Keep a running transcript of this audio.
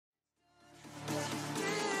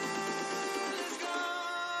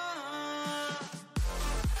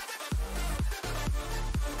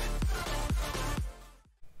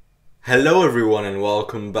Hello everyone and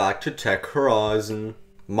welcome back to Tech Horizon.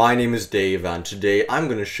 My name is Dave and today I'm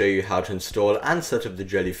going to show you how to install and set up the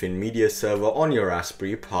Jellyfin Media Server on your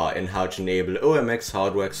Raspberry Pi and how to enable OMX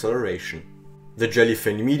hardware acceleration. The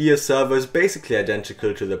Jellyfin Media Server is basically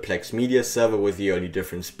identical to the Plex Media Server, with the only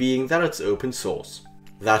difference being that it's open source.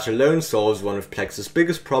 That alone solves one of Plex's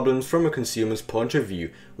biggest problems from a consumer's point of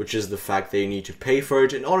view, which is the fact that you need to pay for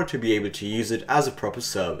it in order to be able to use it as a proper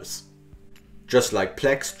service. Just like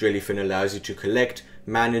Plex, Jellyfin allows you to collect,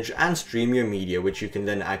 manage and stream your media, which you can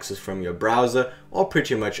then access from your browser or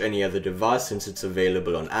pretty much any other device, since it's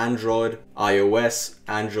available on Android, iOS,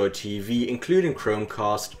 Android TV including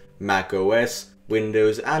Chromecast, Mac OS,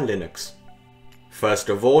 Windows and Linux. First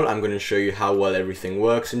of all, I'm going to show you how well everything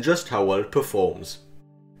works and just how well it performs.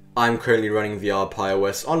 I'm currently running the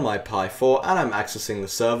RPiOS on my Pi 4 and I'm accessing the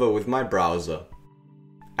server with my browser.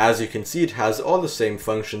 As you can see, it has all the same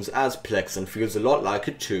functions as Plex and feels a lot like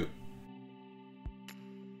it too.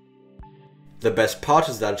 The best part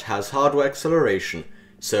is that it has hardware acceleration.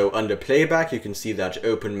 So under playback you can see that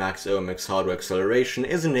OpenMAX OMX hardware acceleration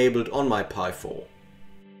is enabled on my Pi 4.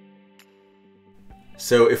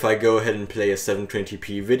 So if I go ahead and play a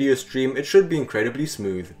 720p video stream, it should be incredibly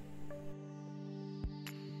smooth.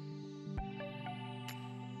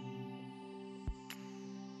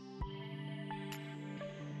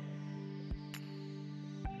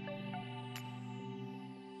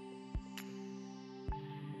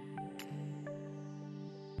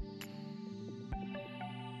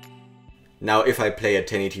 Now if I play a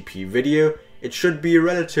 1080p video, it should be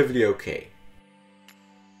relatively okay.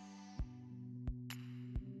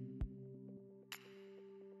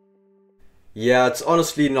 Yeah, it's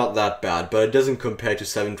honestly not that bad, but it doesn't compare to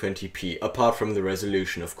 720p, apart from the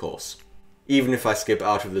resolution of course. Even if I skip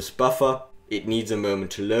out of this buffer, it needs a moment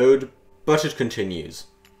to load, but it continues.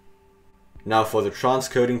 Now for the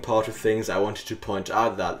transcoding part of things, I wanted to point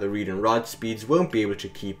out that the read and write speeds won't be able to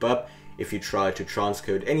keep up if you try to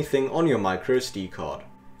transcode anything on your microSD card.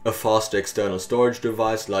 A faster external storage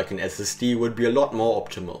device like an SSD would be a lot more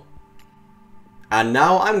optimal. And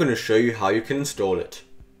now I'm going to show you how you can install it.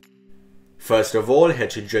 First of all,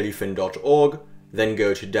 head to jellyfin.org, then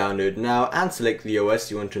go to download now and select the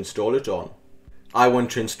OS you want to install it on. I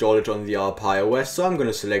want to install it on the RPiOS, so I'm going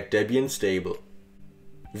to select Debian Stable.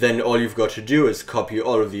 Then all you've got to do is copy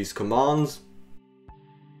all of these commands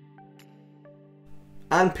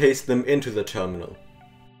and paste them into the terminal.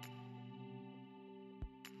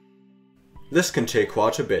 This can take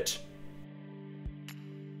quite a bit.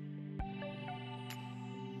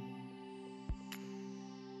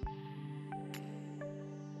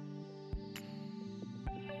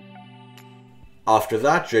 After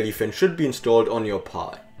that, Jellyfin should be installed on your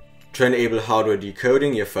Pi. To enable hardware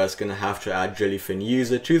decoding, you're first going to have to add Jellyfin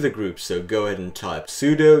user to the group, so go ahead and type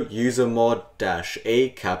sudo usermod-a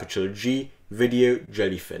G video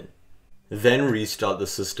Jellyfin. Then restart the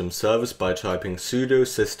system service by typing sudo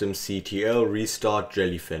systemctl restart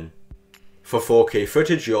Jellyfin. For 4K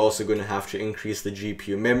footage, you're also going to have to increase the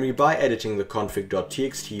GPU memory by editing the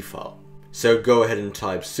config.txt file. So go ahead and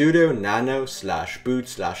type sudo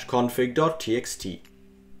nano/boot/config.txt.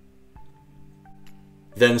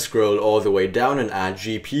 Then scroll all the way down and add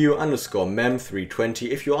GPU_mem320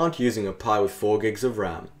 if you aren't using a Pi with 4 gigs of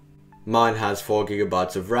RAM. Mine has 4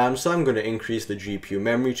 GB of RAM, so I'm going to increase the GPU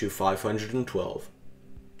memory to 512.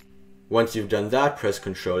 Once you've done that, press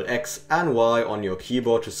Ctrl X and Y on your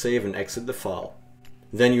keyboard to save and exit the file.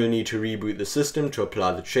 Then you'll need to reboot the system to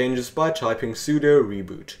apply the changes by typing sudo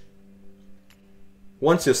reboot.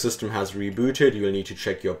 Once your system has rebooted, you'll need to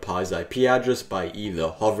check your Pi's IP address by either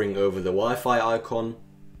hovering over the Wi-Fi icon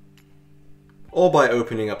or by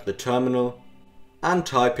opening up the terminal and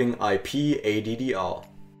typing IP-addr.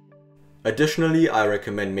 Additionally, I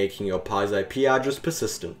recommend making your Pi's IP address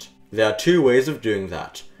persistent. There are two ways of doing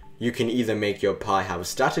that. You can either make your Pi have a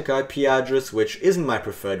static IP address, which isn't my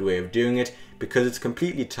preferred way of doing it because it's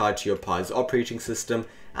completely tied to your Pi's operating system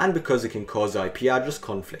and because it can cause IP address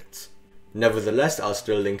conflicts. Nevertheless, I'll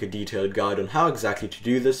still link a detailed guide on how exactly to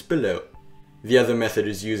do this below. The other method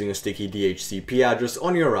is using a sticky DHCP address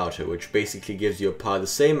on your router, which basically gives your Pi the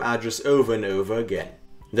same address over and over again.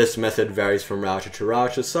 This method varies from router to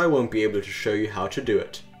router, so I won't be able to show you how to do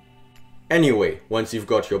it. Anyway, once you've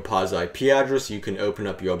got your Pi's IP address, you can open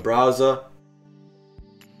up your browser,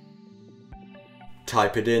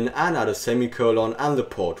 type it in and add a semicolon and the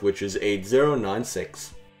port, which is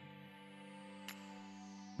 8096.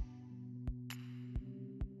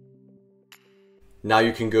 Now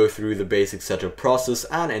you can go through the basic setup process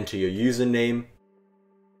and enter your username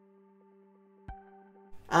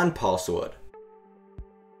and password.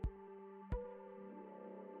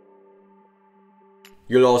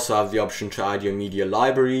 You'll also have the option to add your media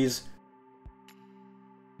libraries,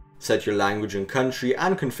 set your language and country,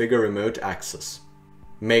 and configure remote access.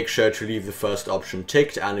 Make sure to leave the first option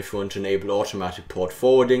ticked, and if you want to enable automatic port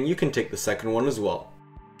forwarding, you can tick the second one as well.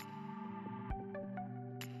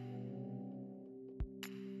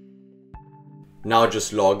 Now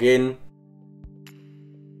just log in,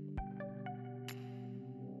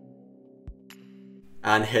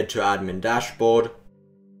 and head to admin dashboard,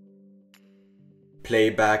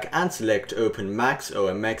 playback, and select OpenMAX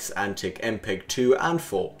OMX and tick MPEG 2 and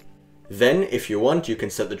 4. Then, if you want, you can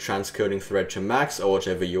set the transcoding thread to max or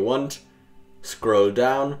whatever you want, scroll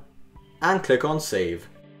down, and click on Save.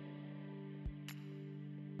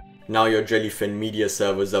 Now your Jellyfin Media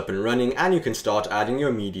Server is up and running, and you can start adding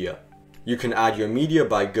your media. You can add your media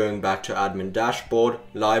by going back to Admin Dashboard,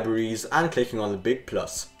 Libraries, and clicking on the big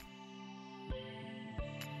plus.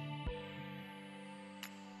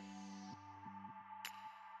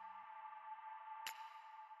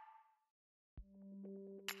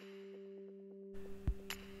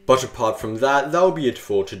 But apart from that, that'll be it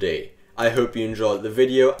for today. I hope you enjoyed the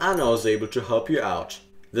video and I was able to help you out.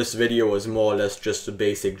 This video was more or less just a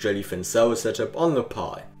basic Jellyfin server setup on the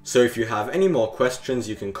Pi. So if you have any more questions,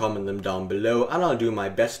 you can comment them down below and I'll do my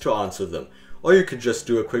best to answer them. Or you could just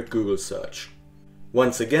do a quick Google search.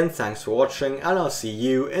 Once again, thanks for watching and I'll see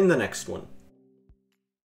you in the next one.